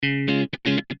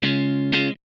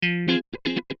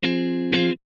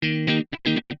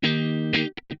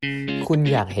คุณ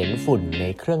อยากเห็นฝุ่นใน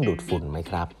เครื่องดูดฝุ่นไหม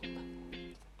ครับ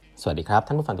สวัสดีครับ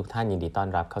ท่านผู้ฟังทุกท่านยินดีต้อน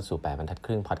รับเข้าสู่8บรรทัดค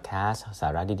รึ่งพอดแคสต์สา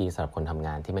ระดีๆสำหรับคนทำง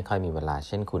านที่ไม่ค่อยมีเวลาเ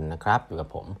ช่นคุณนะครับอยู่กับ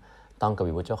ผมต้องก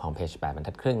วีวุฒิเจ้าของเพจ8บรร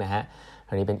ทัดครึ่งนะฮะ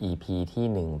วันนี้เป็น EP ที่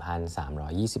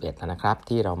1321แล้วนะครับ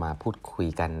ที่เรามาพูดคุย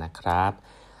กันนะครับ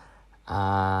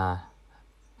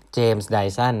เจมส์ได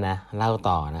สันนะเล่า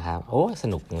ต่อนะครับโอ้ส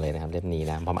นุกจังเลยนะครับเล่มนี้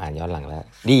นะพอมาอ่านย้อนหลังแล้ว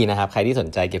ดีนะครับใครที่สน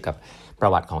ใจเกี่ยวกับปร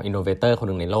ะวัติของอินโนเวเตอร์คนห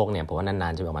นึ่งในโลกเนี่ยผมว่านา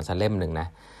นๆจะออกมาสักเล่มนึงนะ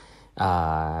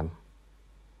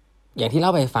อย่างที่เล่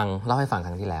าให้ฟังค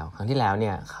รั้งที่แล้วเ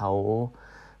นี่ยเขา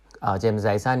เจมส์ได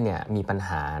สันเนี่ยมีปัญห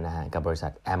านะฮะกับบริษั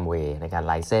ท Amway ในการไ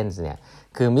ลเซนส์เนี่ย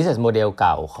คือ business model เ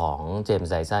ก่าของเจม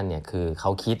ส์ไดสันเนี่ยคือเข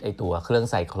าคิดไอตัวเครื่อง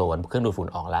ไซโครนเครื่องดูดฝุ่น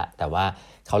ออกแล้วแต่ว่า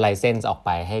เขาไลเซนส์ออกไป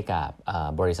ให้กับ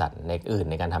บริษัทในอื่น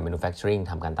ในการทำ manufacturing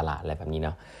ทำการตลาดอะไรแบบนี้เ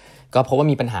นาะก็เพราะว่า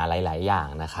มีปัญหาหลายๆอย่าง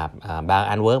นะครับบาง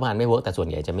อันเวิร์กบางอันไม่เวิร์กแต่ส่วน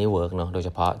ใหญ่จะไม่เวิร์กเนาะโดยเฉ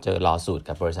พาะเจอลอสูต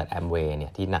กับบริษัท Amway เนี่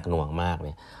ยที่หนักหน่วงมากเ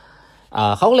นี่ย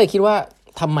เขาก็เลยคิดว่า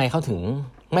ทำไมเขาถึง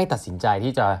ไม่ตัดสินใจ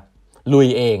ที่จะลุย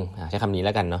เองใช้คำนี้แ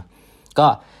ล้วกันเนาะก็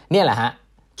เนี่ยแหละฮะ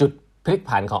จุดพลิก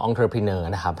ผันของ entrepreneur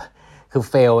นะครับคือ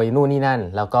เฟลนู่นนี่นั่น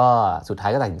แล้วก็สุดท้า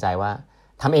ยก็ตัดสินใจว่า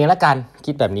ทำเองแล้วกัน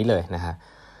คิดแบบนี้เลยนะฮะ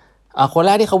คนแ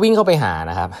รกที่เขาวิ่งเข้าไปหา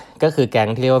นะครับก็คือแก๊ง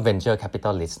ที่เรียกว่า venture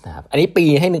capitalist นะครับอันนี้ปี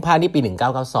ให้นึกภาพนี่ปี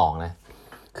1992นะ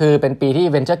คือเป็นปีที่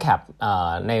venture cap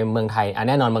ในเมืองไทย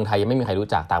แน่นอนเมืองไทยยังไม่มีใครรู้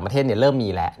จักต่างประเทศเนี่ยเริ่มมี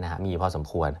แล้วนะฮะมีพอสม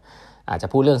ควรอาจจะ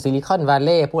พูดเรื่องซิลิคอนวัลเล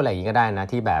ย์พูดอะไรอย่างนี้ก็ได้นะ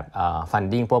ที่แบบ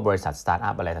funding พวกบริษัทสตาร์ทอั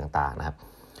พอะไรต่างๆนะครับ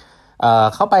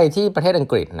เข้าไปที่ประเทศอัง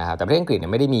กฤษนะครับแต่ประเทศอังกฤษเนี่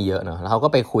ยไม่ได้มีเยอะเนอะแล้วเขาก็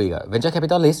ไปคุยกับ venture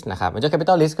capitalist นะครับ venture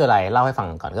capitalist คืออะไรเล่าให้ฟัง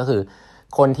ก่อนก็คือ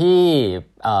คนที่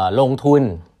ลงทุน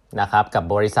นะครับกับ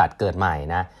บริษัทเกิดใหม่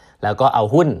นะแล้วก็เอา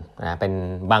หุ้นนะเป็น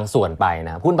บางส่วนไปน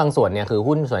ะหุ้นบางส่วนเนี่ยคือ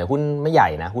หุ้นส่วนใหญ่หุ้นไม่ใหญ่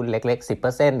นะหุ้นเล็กๆ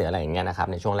 10% หรืออะไรอย่างเงี้ยนะครับ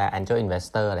ในช่วงแรก angel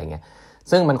investor อะไรเงี้ย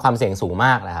ซึ่งมันความเสี่ยงสูงม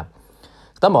ากนะครับ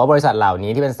ต้องบอกว่าบริษัทเหล่า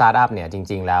นี้ที่เป็นสตาร์ทอัพเนี่ยจ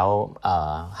ริงๆแล้ว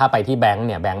ถ้าไปที่แบงก์เ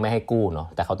นี่ยแบงก์ไม่ให้กู้เนาะ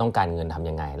แต่เขาต้องการเงินทำ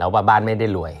ยังไงแล้วว่าบ้านไม่ได้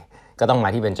รวยก็ต้องมา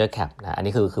ที่ venture cap นะอัน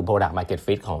นี้คือ product market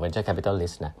fit ของ venture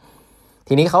capitalist นะ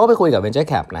ทีนี้เขาก็ไปคุยกับ venture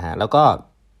cap นะฮะแล้วก็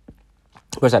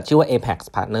บริษัทชื่อว่า Apex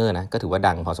Partner นะก็ถือว่า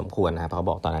ดังพอสมควรนะเพราะเขา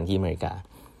บอกตอนนั้นที่อเมริกา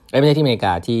ไม่ใช่ที่อเมริก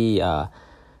าที่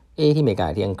ที่อเมริกา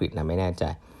ที่อังกฤษนะไม่แน่ใจ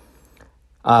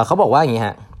เขาบอกว่าอย่างนี้ฮ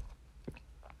ะ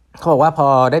เขาบอกว่าพอ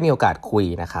ได้มีโอกาสคุย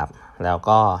นะครับแล้ว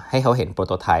ก็ให้เขาเห็นโปรโ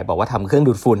ตไทป์บอกว่าทำเครื่อง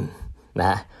ดูดฝุ่นน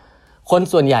ะคน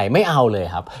ส่วนใหญ่ไม่เอาเลย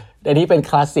ครับอันนี้เป็น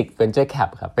คลาสสิก venture cap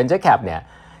ครับ venture cap เนี่ย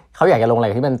เขาอยากจะลงอะไร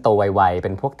ที่มันโตไวๆเ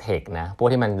ป็นพวกเทคนะพวก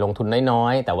ที่มันลงทุนน้อ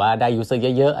ยๆแต่ว่าได้ยูเซอร์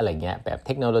เยอะๆอะไรเงี้ยแบบเ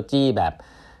ทคโนโลยีแบบ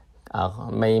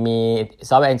ไม่มี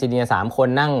ซอฟต์แวร์เอนจิเนียร์3คน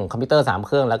นั่งคอมพิวเตอร์3เค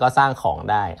รื่องแล้วก็สร้างของ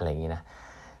ได้อะไรอย่างงี้นะ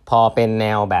พอเป็นแน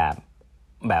วแบ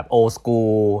บold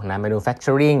school นะ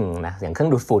manufacturing นะอย่างเครื่อ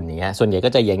งดูดฝุ่นอย่างเงี้ยส่วนใหญ่ก็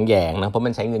จะแยงๆนะเพราะมั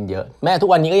นใช้เงินเยอะแม้ทุก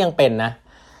วันนี้ก็ยังเป็นนะ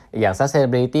อย่าง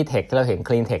sustainability tech ที่เราเห็น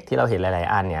clean tech ที่เราเห็นหลาย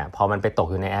ๆอันเนี่ยพอมันไปตก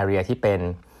อยู่ใน area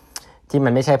ที่มั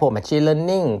นไม่ใช่พวก machine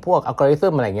learning พวก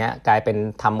algorithm อะไรเงี้ยกลายเป็น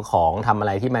ทำของทำอะไ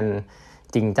รที่มัน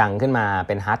จริงจังขึ้นมาเ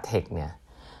ป็น hard tech เนี่ย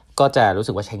ก็จะรู้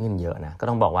สึกว่าใช้เงินเยอะนะก็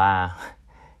ต้องบอกว่า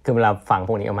คือเวลาฟังพ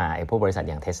วกนี้ออกมาไอ้พวกบริษัท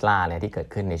อย่าง Tesla เนี่ยที่เกิด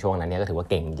ขึ้นในช่วงนั้นเนี่ยก็ถือว่า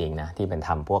เก่งจริงๆนะที่เป็นท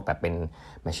ำพวกแบบเป็น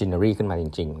machinery ขึ้นมาจ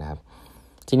ริงๆนะครับ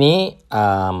ทีนี้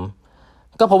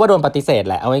ก็พบว่าโดนปฏิเสธ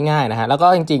แหละเอาง่ายๆนะฮะแล้วก็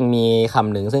จริงๆมีค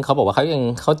ำหนึ่งซึ่งเขาบอกว่าเ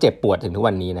ขาเจ็บปวดถึงทุก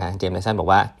วันนี้นะฮะเจมส์ไดสันบอก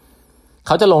ว่าเ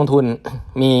ขาจะลงทุน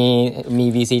มี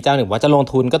VC เจ้าหนึ่งว่าจะลง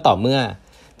ทุนก็ต่อเมื่อ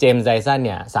เจมส์ไดสันเ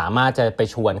นี่ยสามารถจะไป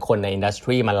ชวนคนในอินดัสท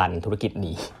รีมารันธุรกิจ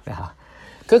นี้นะครับ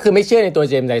ก็คือไม่เชื่อในตัว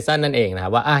เจมส์ไดสันนั่นเองนะครั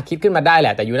บว่าคิดขึ้นมาได้แหล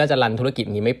ะแต่ยูน่าจะรันธุรกิจ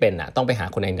นี้ไม่เป็นอ่ะต้องไปหา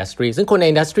คนในอินดัสทรีซึ่งคนใน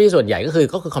อินดัสทรีส่วนใหญ่ก็คือ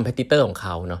คอมเพทิเตอร์ของเข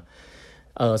าเนาะ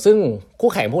ซึ่งคู่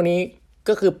แข่งพวกนี้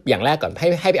ก็คืออย่างแรกก่อนใ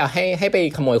ห้ไป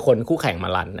ขโมยคนคู่แข่งมา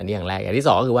รันอันนี้อย่างแรกอย่างที่ส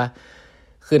องก็คือว่า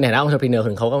คือในฐานะ entrepreneur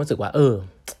เขาก็รู้สึกว่า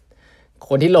ค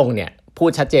นที่ลงเนี่ยพู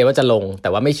ดชัดเจนว่าจะลงแต่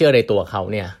ว่าไม่เชื่อในตัวเขา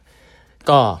เนี่ย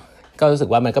ก็รู้สึก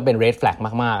ว่ามันก็เป็น red flag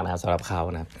มากๆนะครับสำหรับเขา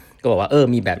นะก็บอกว่า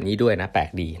มีแบบนี้ด้วยนะแปลก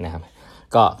ดีนะครับ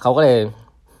ก็เขาก็เลย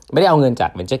ไม่ได้เอาเงินจา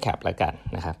ก venture cap ละกัน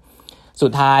นะครับสุ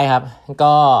ดท้ายครับ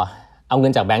ก็เอาเงิ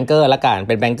นจากแบงเกอร์ละกันเ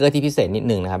ป็นแบงเกอร์ที่พิเศษนิด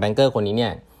นึงนะครับแบงเกอร์คนนี้เนี่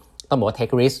ยต้องบอกว่า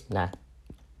take risk นะ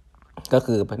ก็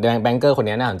คือแบงเกอร์คน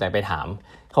นี้น่าสนใจไปถาม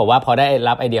เขาบอกว่าพอได้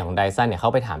รับไอเดียของไดสันเนี่ยเขา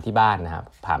ไปถามที่บ้านนะครับ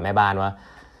ถามแม่บ้านว่า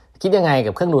คิดยังไง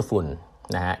กับเครื่องดูดฝุ่น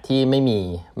นะฮะที่ไม่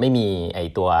มีไอ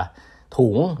ตัวถุ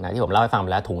งนะที่ผมเล่าให้ฟังไป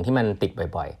แล้วถุงที่มันติด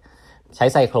บ่อยๆใช้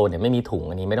ไซโครนเนี่ยไม่มีถุง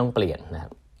อันนี้ไม่ต้องเปลี่ยนนะครั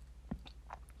บ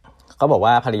เขาบอก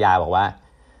ว่าภรรยาบอกว่า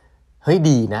เฮ้ย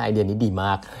ดีนะไอเดียนี้ดีม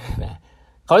ากนะ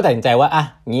เขาเลยตัดสินใจว่า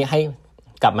งี้ให้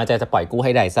กลับมาจะปล่อยกู้ใ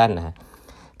ห้ไดสันนะ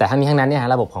แต่ทั้งนี้ทั้งนั้นเนี่ย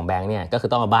ระบบของแบงค์เนี่ยก็คือ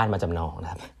ต้องเอาบ้านมาจำนองน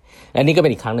ะครับและนี่ก็เป็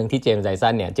นอีกครั้งหนึ่งที่เจมส์ไดสั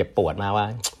นเนี่ยเจ็บปวดมากว่า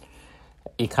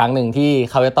อีกครั้งหนึ่งที่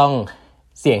เขาจะต้อง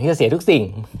เสี่ยงที่จะเสียทุกสิ่ง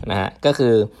นะฮะก็คื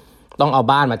อต้องเอา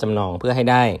บ้านมาจำนองเพื่อให้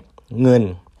ได้ เงิน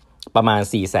ประมาณ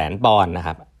 400,000 ปอนด์นะค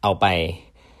รับเอาไป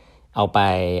เ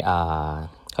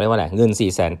ขาเรียกว่าอะไรเงิน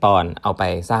 400,000 ปอนด์เอาไป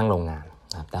สร้างโรงงาน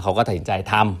นะครับแต่เขาก็ตัดสินใจ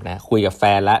ทำนะคุยกับแฟ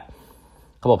นแล้ว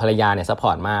เขาบอกภรรยาเนี่ยซัพพอ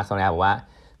ร์ตมากเขาบอกว่า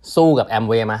สู้กับแอม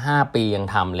เวย์มา5 ปียัง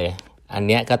ทำเลยอันเ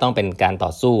นี้ยก็ต้องเป็นการต่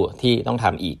อสู้ที่ต้องท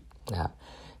ำอีกนะครับ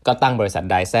ก็ตั้งบริษัท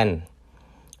Dyson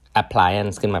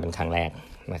Appliance ขึ้นมาเป็นครั้งแรก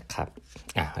นะครับ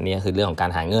อันนี้ก็คือเรื่องของการ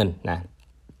หาเงินนะ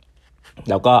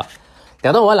แล้วก็แต่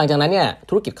ต้องบอกว่าหลังจากนั้นเนี่ย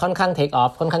ธุรกิจค่อนข้าง take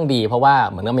off ค่อนข้างดีเพราะว่า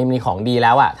เหมือนกับมันมีของดีแ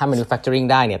ล้วอะถ้า manufacturing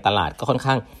ได้เนี่ยตลาดก็ค่อน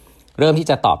ข้างเริ่มที่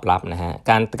จะตอบรับนะฮะ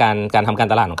การทำการ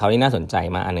ตลาดของเขานี่น่าสนใจ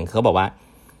มากอันนึงเขาบอกว่า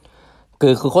คื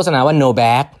อโฆษณาว่า no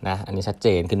bag นะอันนี้ชัดเจ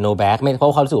นคือ no bag ไม่เพรา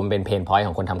ะเขารู้สึกมันเป็น pain point ข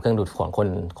องคนทำเครื่องดูดฝุ่น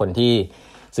คนที่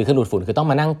ซื้อเครื่องดูดฝุ่นคือต้อง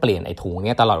มานั่งเปลี่ยนไอ้ถุงเ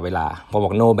นี่ยตลอดเวลาพอบอ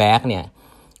ก no bag เนี่ย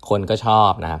คนก็ชอ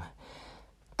บนะครับ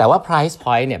แต่ว่า price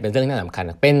point เนี่ยเป็นเรื่องที่สำคัญ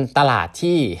เป็นตลาด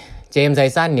ที่เจมส์ ได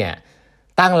สันเนี่ย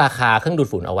ตั้งราคาเครื่องดูด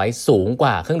ฝุ่นเอาไว้สูงก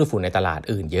ว่าเครื่องดูดฝุ่นในตลาด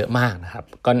อื่นเยอะมากนะครับ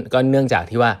ก็เนื่องจาก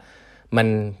ที่ว่ามัน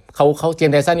เขาเจม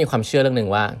ส์ ไดสันมีความเชื่อเรื่องนึง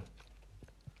ว่า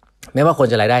ไม่ว่าคน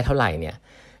จะรายได้เท่าไหร่เนี่ย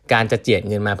การจะเจียด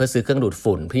เงินมาเพื่อซื้อเครื่องดูด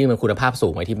ฝุ่นที่มันคุณภาพสู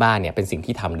งไว้ที่บ้านเนี่ยเป็นสิ่ง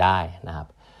ที่ทำได้นะครับ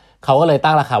เขาก็เลย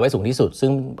ตั้งราคาไว้สูงที่สุดซึ่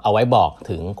งเอาไว้บอก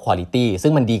ถึง quality ซึ่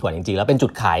งมันดีกว่าจริงๆแล้วเป็นจุ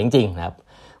ดขายจริงๆนะครับ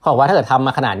เขาบอกว่าถ้าเกิดทำม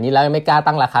าขนาดนี้แล้วไม่กล้า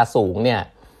ตั้งราคาสูงเนี่ย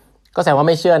ก็แสดงว่าไ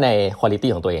ม่เชื่อใน quality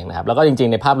ของตัวเองนะครับแล้วก็จริง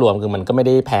ๆในภาพรวมคือมันก็ไม่ไ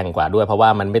ด้แพงกว่าด้วยเพราะว่า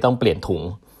มันไม่ต้องเปลี่ยนถุง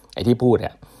ไอ้ที่พูดเ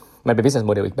นี่ยมันเป็น business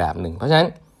model อีกแบบนึงเพราะฉะนั้น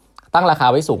ตั้งราคา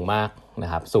ไว้สูงมากนะ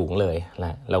ครับสูงเลยน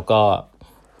ะแล้วก็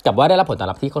กับว่าได้รับผลตอบ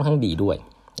รับที่ค่อนข้างดีด้วย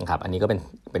นะครับอันนี้ก็เ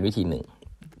ป็นวิธีหนึ่ง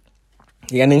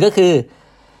อีกอันหนึ่งก็คือ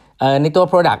ในตัว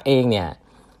product เองเนี่ย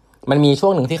มันมีช่ว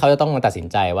งหนึ่งที่เขาจะต้องมาตัดสิน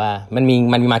ใจว่ามัน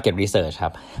มี market research ค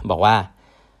รับบอกว่า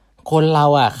คนเรา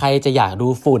อ่ะใครจะอยากดู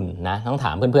ฝุ่นนะต้องถ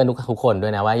ามเพื่อนๆทุกคนด้ว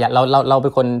ยนะว่าเราเป็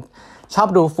นคนชอบ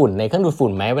ดูฝุ่นในเครื่องดูดฝุ่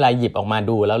นไหมเวลาหยิบออกมา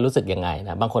ดูแล้วรู้สึกยังไงน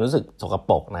ะบางคนรู้สึกสก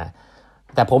ปรกนะ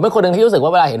แต่ผมเป็นคนนึงที่รู้สึกว่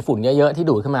าเวลาเห็นฝุ่นเยอะๆที่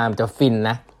ดูดขึ้นมามันจะฟิน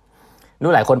นะ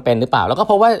รู้หลายคนเป็นหรือเปล่าแล้วก็เ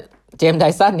พราะว่าเจมส์ ได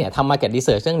สันเนี่ยทำ market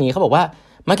research เรื่องนี้เขาบอกว่า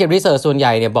market research ส่วนให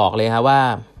ญ่เนี่ยบอกเลยครับว่า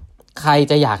ใคร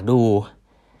จะอยากดู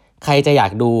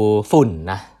ฝุ่น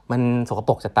นะมันสกป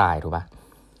รกจะตายถูกป่ะ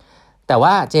แต่ว่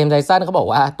าเจมส์ ไดสันเขาบอก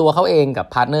ว่าตัวเขาเองกับ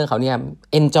พาร์ทเนอร์เขาเนี่ย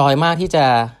เอนจอยมากที่จะ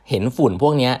เห็นฝุ่นพว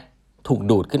กนี้ถูก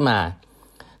ดูดขึ้นมา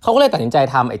เขาก็เลยตัดสินใจ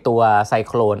ทำไอ้ตัวไซโ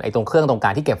คลนไอ้ตรงเครื่องตรงกล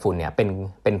างที่เก็บฝุ่นเนี่ยเ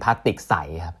ป็นพลาสติกใส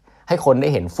ครับให้คนได้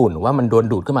เห็นฝุ่นว่ามันโดน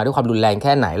ดูดขึ้นมาด้วยความรุนแรงแ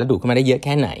ค่ไหนแล้วดูดขึ้นมาได้เยอะแ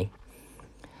ค่ไหน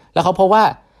แล้วเขาพบว่า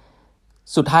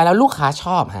สุดท้ายแล้วลูกค้าช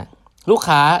อบฮะลูก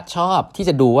ค้าชอบที่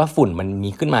จะดูว่าฝุ่นมันมี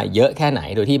ขึ้นมาเยอะแค่ไหน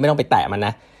โดยที่ไม่ต้องไปแตะมันน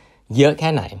ะเยอะแค่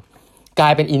ไหนกลา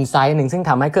ยเป็นอินไซต์นึงซึ่ง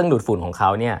ทำให้เครื่องดูดฝุ่นของเขา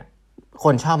เนี่ยค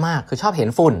นชอบมากคือชอบเห็น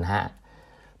ฝุ่นฮะ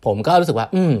ผมก็รู้สึกว่า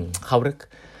เขา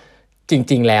จ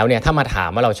ริงๆแล้วเนี่ยถ้ามาถาม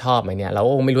ว่าเราชอบไหมเนี่ยเรา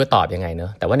ก็ไม่รู้จะตอบยังไงเนอ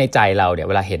ะแต่ว่าในใจเราเนี่ย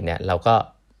เวลาเห็นเนี่ยเราก็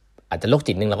อาจจะโรค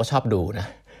จิตนึงเราก็ชอบดูนะ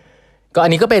ก็อั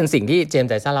นนี้ก็เป็นสิ่งที่เจมส์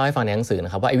ไดสันเล่าให้ฟังในหนังสือน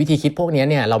ะครับว่าไอ้วิธีคิดพวกนี้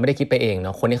เนี่ยเราไม่ได้คิดไปเองเน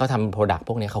าะคนที่เขาทำ product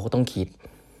พวกนี้เขาก็ต้องคิด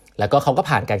แล้วก็เขาก็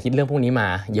ผ่านการคิดเรื่องพวกนี้มา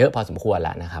เยอะพอสมควรแ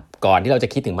ล้วนะครับก่อนที่เราจะ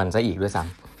คิดถึงมันซะอีกด้วยซ้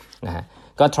ำนะฮะ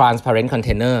ก็ transparent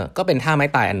container ก็เป็นท่าไม้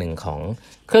ตายอันหนึ่งของ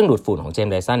เครื่องดูดฝุ่นของเจม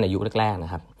ส์ ไดสันในยุคแรกๆน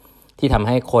ะครับที่ทำใ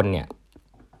ห้คนเนี่ย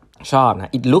ชอบน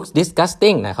ะ it looks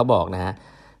disgusting นะเขาบอกนะฮะ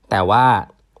แต่ว่า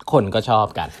คนก็ชอบ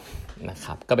กันนะค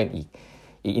รับก็เป็นอีก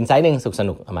อินไซต์นึงส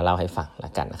นุกเอามาเล่าให้ฟังแล้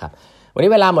วกันนะครับวัน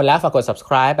นี้เวลาหมดแล้วฝากกด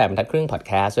subscribe แบบบรรทัดครึ่ง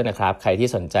podcast ด้วยนะครับใครที่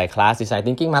สนใจคลาส Design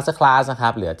Thinking Master Class นะครั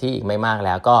บเหลือที่อีกไม่มากแ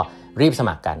ล้วก็รีบส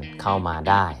มัครกันเข้ามา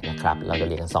ได้นะครับเราจะเ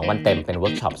รียนกัน2วันเต็มเป็นเวิ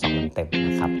ร์กช็อป2วันเต็มน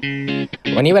ะครับ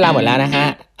วันนี้เวลาหมดแล้วนะฮะ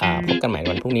พบกันใหม่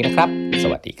วันพรุ่งนี้นะครับส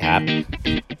วัสดีครั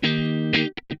บ